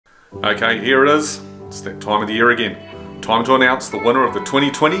Okay, here it is. It's that time of the year again. Time to announce the winner of the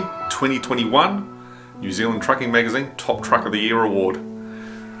 2020-2021 New Zealand Trucking Magazine Top Truck of the Year Award.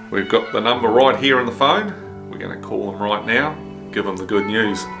 We've got the number right here on the phone. We're going to call him right now, give him the good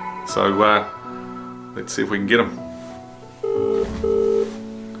news. So let's see if we can get him.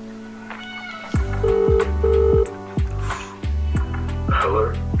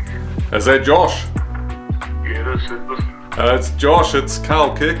 Hello? Is that Josh? Yeah, it is. It's Josh, it's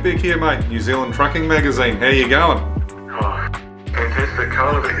Carl Kirkbeck here, mate, New Zealand Trucking Magazine. How you going? Oh, fantastic,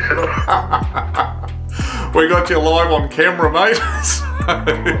 Carl, about yourself? We got you live on camera, mate.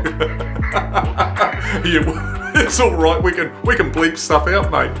 It's alright, we can bleep stuff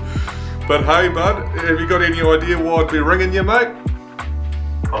out, mate. But hey, bud, have you got any idea why I'd be ringing you, mate?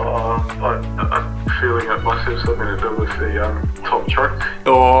 I'm feeling it must have something to do with the top truck.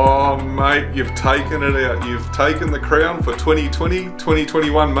 Oh, mate, you've taken it out. You've taken the crown for 2020,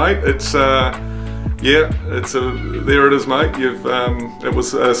 2021, mate. It's, yeah, there it is, mate. It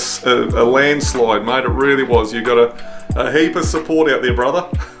was a landslide, mate. It really was. You got a heap of support out there, brother.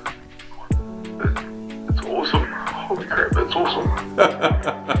 It's awesome. Holy crap, that's awesome.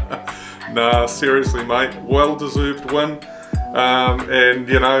 Nah, seriously, mate. Well-deserved win. And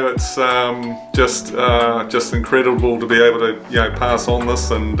you know, it's just incredible to be able to pass on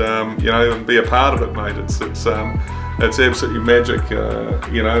this and and be a part of it, mate. It's absolutely magic.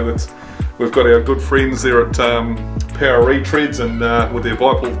 We've got our good friends there at Power Retreads and with their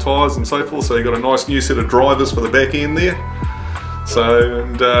Vipal tyres and so forth. So you've got a nice new set of drivers for the back end there. So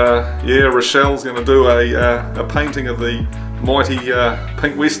yeah, Rochelle's going to do a painting of the mighty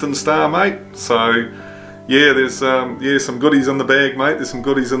Pink Western Star, mate. So. Yeah, there's some goodies in the bag, mate. There's some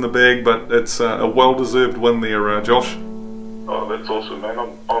goodies in the bag, but it's a well-deserved win there, Josh. Oh, that's awesome, man.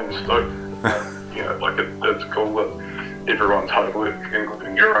 I'm stoked. It's cool that everyone's hard work,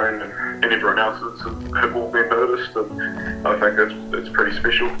 including your own and everyone else's, have all been noticed, and I think that's pretty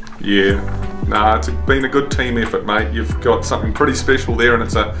special. Yeah. Nah, it's been a good team effort, mate. You've got something pretty special there, and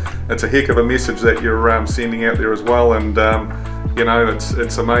it's a heck of a message that you're sending out there as well. And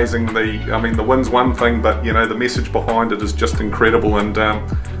it's amazing. The win's one thing, but the message behind it is just incredible. And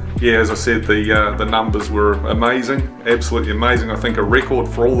yeah, as I said, the numbers were amazing, absolutely amazing. I think a record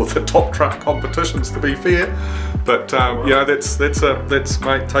for all of the top truck competitions, to be fair. But that's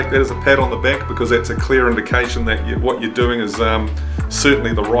mate, take that as a pat on the back, because that's a clear indication that what you're doing is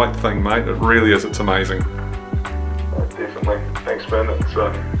certainly the right thing, mate. It really is. It's amazing. Definitely. Thanks, Ben. It's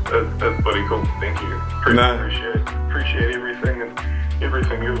bloody cool. Thank you. Appreciate everything and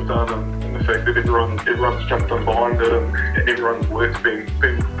everything you've done, and the fact that everyone's jumped on behind it, and everyone's work's been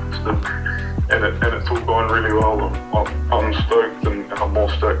and it's all going really well. I'm stoked, and I'm more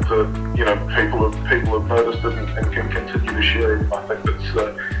stoked that people have noticed it and can continue to share it. I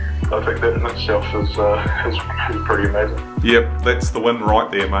think that in itself is pretty amazing. Yep, that's the win right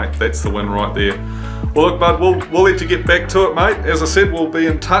there, mate. That's the win right there. Well, look, bud, we'll let you get back to it, mate. As I said, we'll be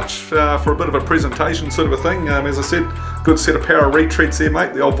in touch for a bit of a presentation sort of a thing. As I said, good set of Power Retreads there,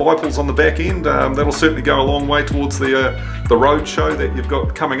 mate. The old Vipals on the back end. That'll certainly go a long way towards the road show that you've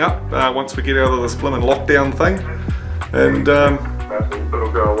got coming up once we get out of this blimmin' lockdown thing. And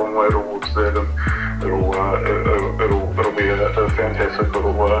it'll go a long way towards that, and it'll be a fantastic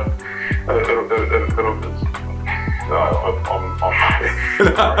little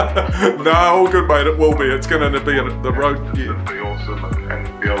no, all good, mate. It will be. It's going to be the road. Yeah. It'll be awesome, and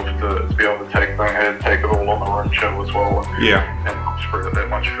be able to take it all on the road show as well. And spread it that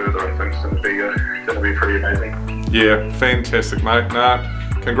much further, I think it's going to be pretty amazing. Yeah, fantastic, mate.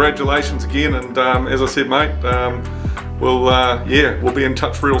 Congratulations again, and as I said, mate, we'll be in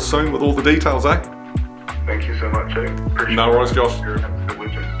touch real soon with all the details, eh? Thank you so much, eh? Appreciate no worries, Josh. You're a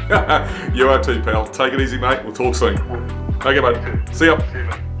legend. You are too, pal. Take it easy, mate. We'll talk soon. Okay, mate. See ya.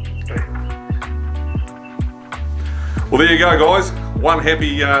 Well, there you go, guys. One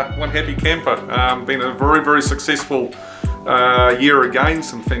happy camper. Been a very, very successful year again.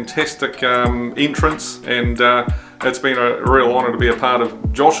 Some fantastic entrants, and it's been a real honour to be a part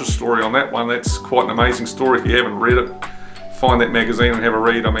of Josh's story on that one. That's quite an amazing story. If you haven't read it, find that magazine and have a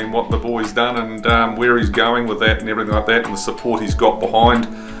read. I mean, what the boy's done and where he's going with that and everything like that, and the support he's got behind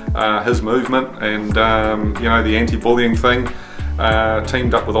his movement, and the anti-bullying thing.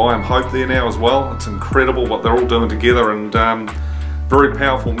 Teamed up with I Am Hope there now as well. It's incredible what they're all doing together, and very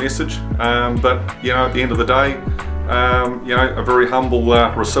powerful message. But at the end of the day, a very humble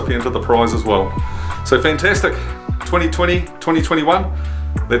recipient of the prize as well. So fantastic. 2020, 2021.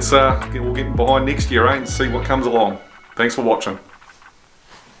 We'll get behind next year, and see what comes along. Thanks for watching.